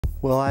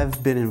Well,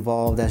 I've been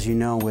involved, as you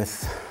know,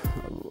 with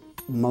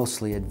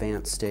mostly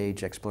advanced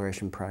stage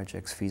exploration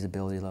projects,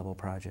 feasibility level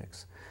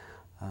projects.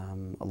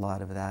 A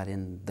lot of that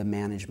in the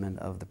management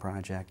of the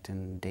project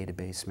and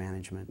database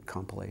management,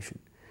 compilation.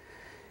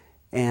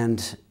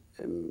 And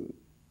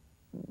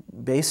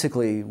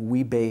basically,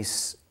 we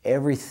base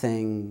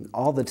everything,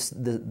 all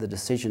the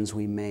decisions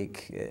we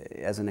make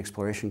as an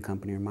exploration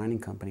company or mining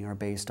company are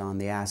based on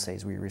the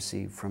assays we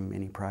receive from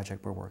any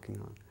project we're working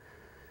on.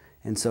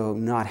 And so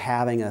not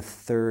having a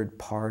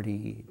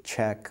third-party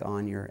check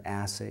on your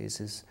assays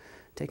is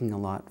taking a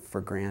lot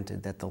for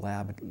granted that the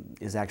lab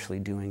is actually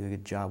doing a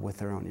good job with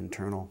their own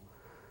internal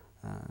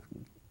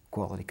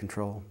quality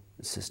control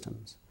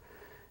systems.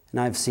 And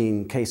I've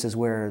seen cases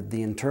where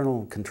the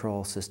internal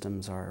control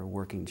systems are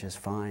working just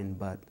fine,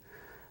 but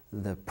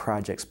the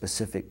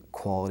project-specific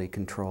quality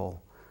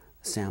control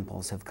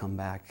samples have come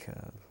back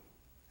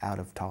out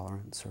of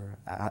tolerance or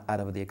out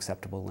of the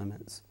acceptable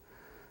limits.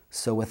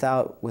 So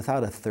without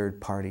a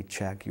third-party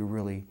check, you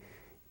really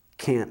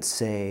can't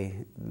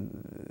say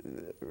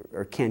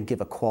or can't give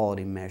a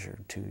quality measure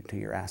to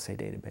your assay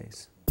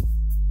database.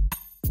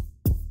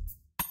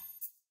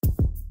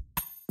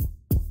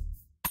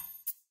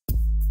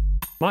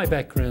 My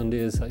background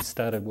is I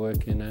started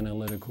work in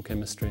analytical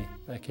chemistry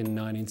back in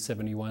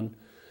 1971,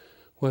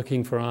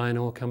 working for iron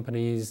ore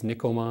companies,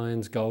 nickel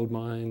mines, gold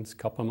mines,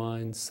 copper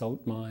mines,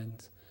 salt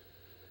mines.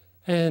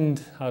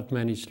 And I've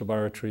managed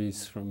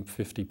laboratories from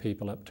 50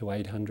 people up to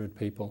 800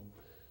 people.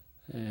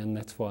 And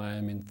that's why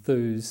I'm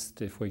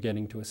enthused if we're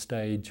getting to a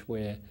stage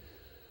where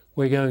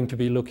we're going to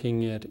be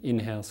looking at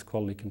in-house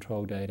quality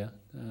control data,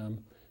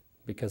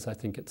 because I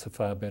think it's a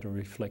far better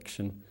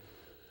reflection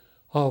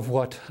of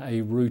what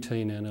a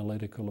routine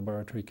analytical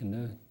laboratory can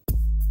do.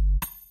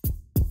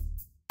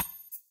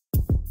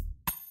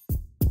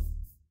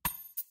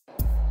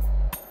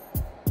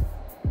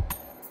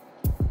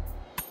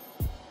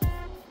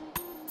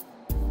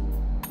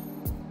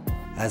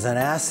 As an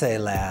assay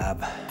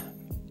lab,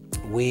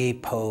 we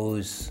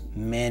pose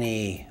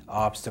many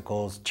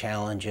obstacles,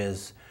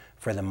 challenges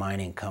for the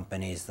mining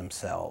companies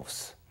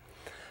themselves.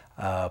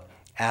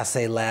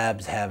 Assay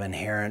labs have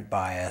inherent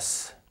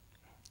bias.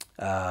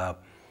 Not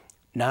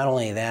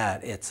only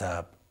that, it's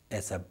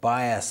a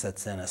bias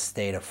that's in a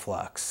state of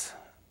flux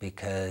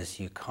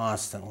because you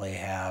constantly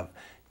have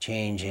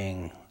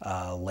changing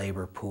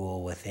labor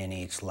pool within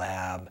each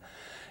lab.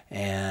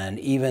 And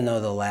even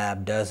though the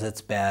lab does its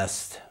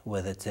best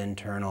with its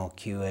internal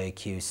QA,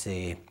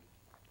 QC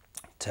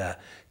to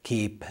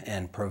keep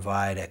and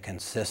provide a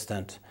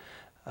consistent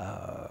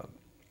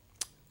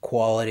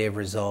quality of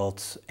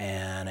results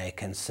and a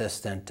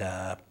consistent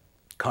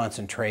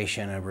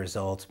concentration of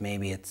results,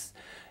 maybe it's,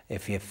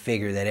 if you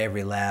figure that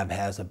every lab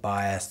has a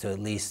bias, to at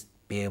least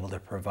be able to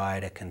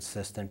provide a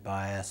consistent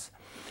bias.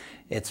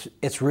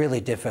 It's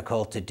really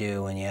difficult to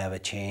do when you have a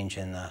change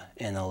in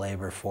the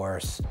labor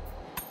force.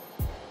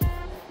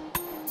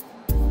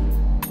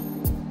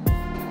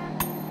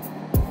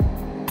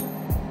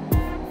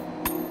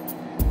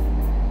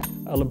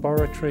 A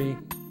laboratory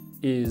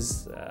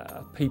is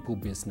a people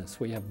business.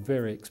 We have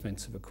very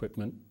expensive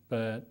equipment,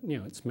 but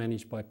it's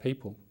managed by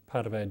people.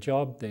 Part of our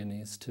job then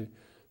is to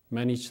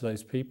manage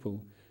those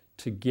people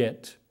to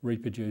get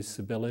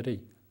reproducibility,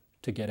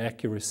 to get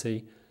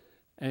accuracy,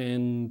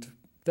 and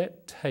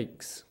that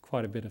takes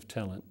quite a bit of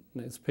talent.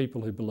 There's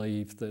people who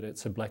believe that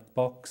it's a black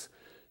box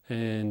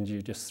and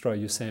you just throw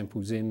your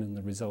samples in and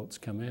the results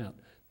come out.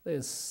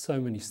 There's so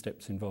many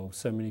steps involved,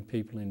 so many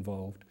people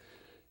involved,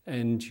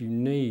 and you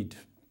need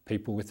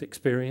people with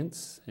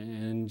experience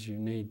and you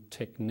need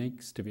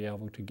techniques to be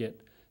able to get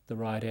the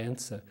right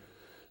answer.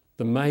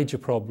 The major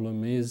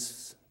problem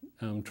is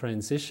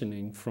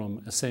transitioning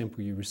from a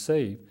sample you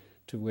receive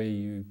to where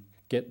you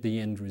get the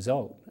end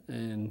result,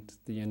 and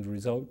the end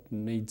result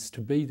needs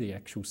to be the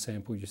actual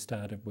sample you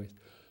started with.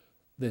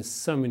 There's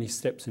so many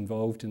steps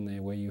involved in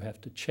there where you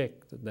have to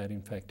check that that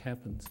in fact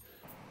happens.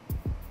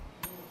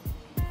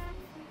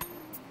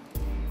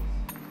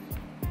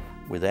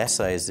 With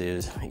assays,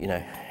 there's,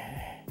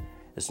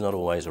 it's not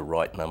always a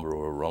right number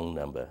or a wrong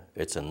number.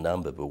 It's a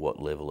number, but what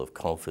level of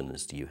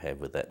confidence do you have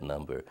with that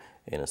number?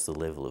 And it's the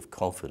level of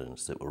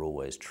confidence that we're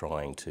always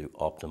trying to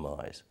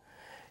optimise.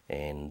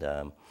 And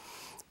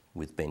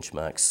with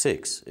benchmark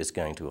 6, it's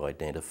going to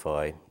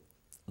identify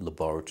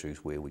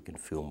laboratories where we can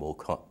feel more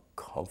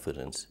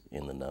confidence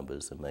in the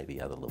numbers than maybe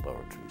other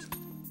laboratories.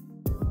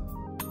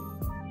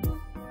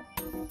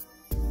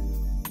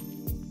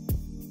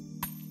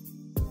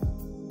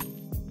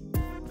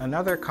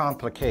 Another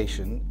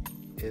complication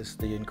is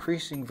the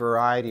increasing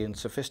variety and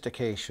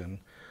sophistication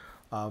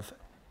of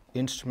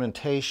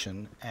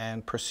instrumentation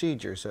and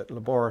procedures at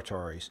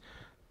laboratories.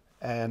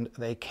 And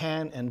they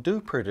can and do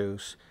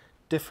produce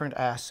different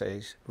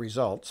assays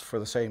results for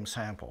the same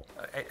sample.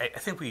 I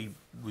think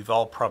we've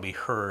all probably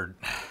heard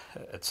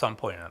at some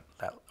point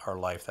in our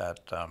life that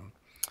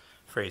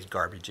phrase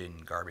garbage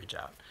in, garbage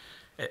out.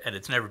 And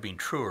it's never been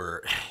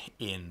truer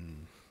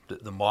in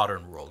the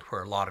modern world,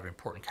 where a lot of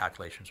important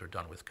calculations are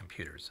done with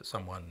computers.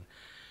 Someone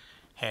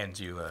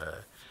hands you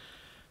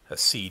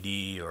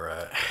CD or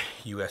a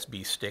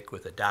USB stick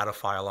with a data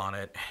file on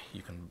it.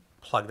 You can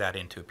plug that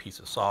into a piece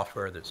of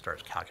software that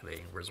starts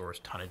calculating resource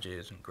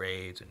tonnages and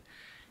grades, and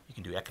you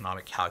can do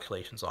economic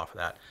calculations off of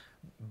that.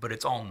 But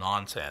it's all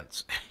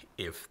nonsense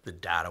if the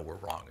data were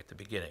wrong at the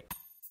beginning.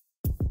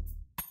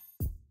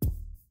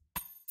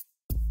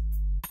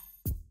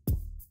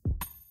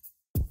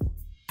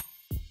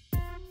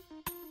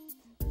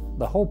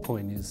 The whole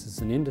point is, as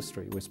an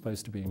industry, we're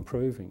supposed to be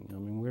improving. I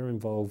mean, we're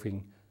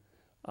involving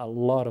a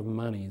lot of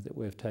money that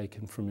we've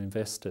taken from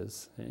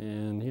investors,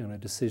 and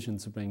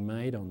decisions are being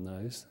made on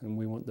those, and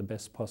we want the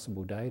best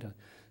possible data.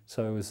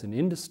 So as an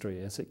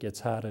industry, as it gets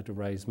harder to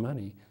raise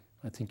money,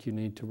 I think you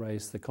need to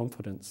raise the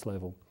confidence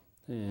level,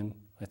 and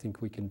I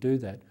think we can do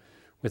that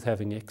with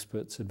having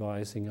experts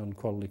advising on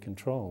quality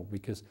control,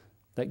 because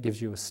that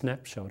gives you a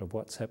snapshot of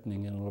what's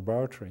happening in a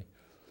laboratory.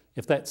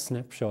 If that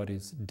snapshot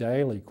is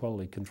daily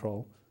quality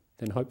control,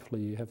 then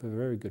hopefully you have a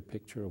very good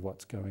picture of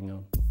what's going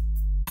on.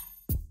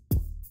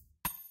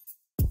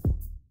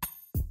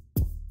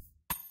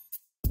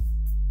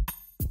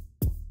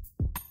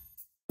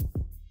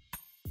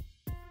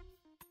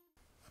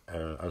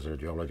 As a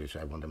geologist,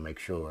 I want to make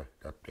sure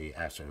that the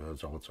assay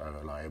results are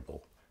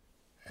reliable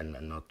and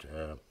not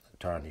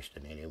tarnished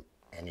in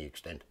any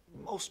extent.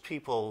 Most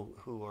people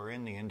who are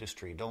in the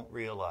industry don't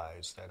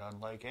realize that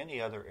unlike any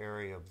other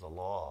area of the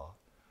law,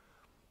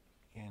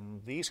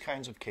 in these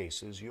kinds of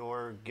cases,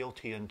 you're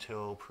guilty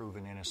until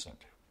proven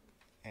innocent.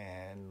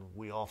 And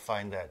we all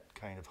find that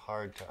kind of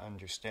hard to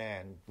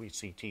understand. We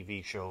see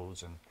TV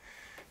shows and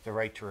the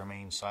right to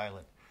remain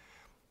silent.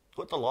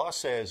 What the law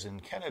says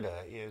in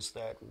Canada is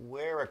that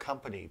where a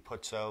company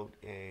puts out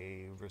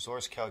a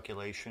resource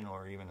calculation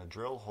or even a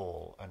drill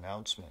hole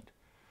announcement,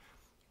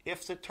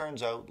 if it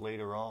turns out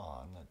later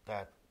on that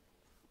that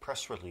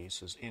press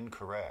release is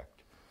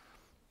incorrect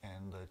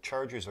and the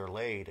charges are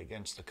laid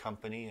against the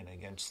company and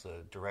against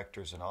the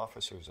directors and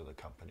officers of the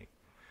company,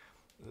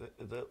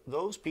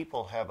 those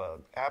people have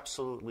an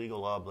absolute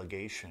legal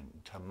obligation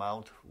to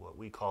mount what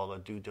we call a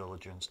due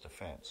diligence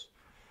defense.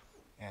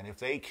 And if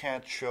they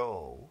can't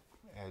show,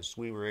 as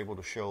we were able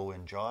to show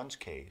in John's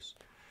case,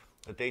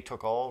 that they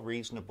took all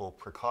reasonable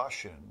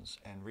precautions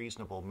and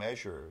reasonable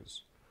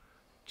measures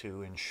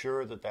to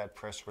ensure that that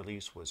press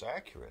release was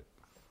accurate,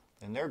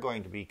 then they're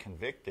going to be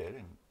convicted,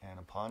 and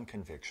upon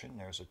conviction,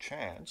 there's a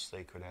chance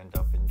they could end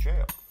up in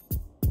jail.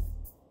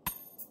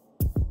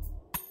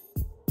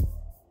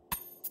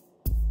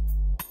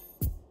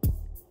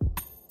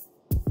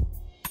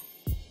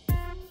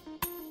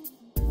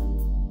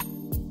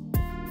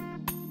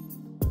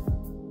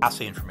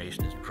 Assay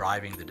information is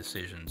driving the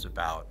decisions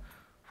about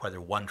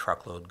whether one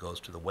truckload goes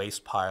to the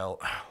waste pile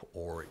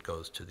or it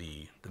goes to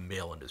the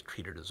mill and is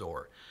treated as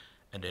ore.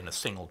 And in a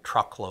single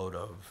truckload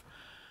of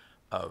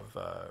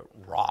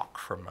rock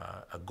from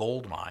a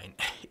gold mine,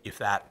 if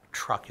that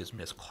truck is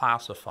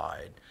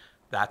misclassified,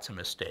 that's a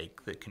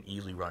mistake that can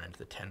easily run into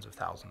the tens of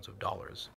thousands of dollars.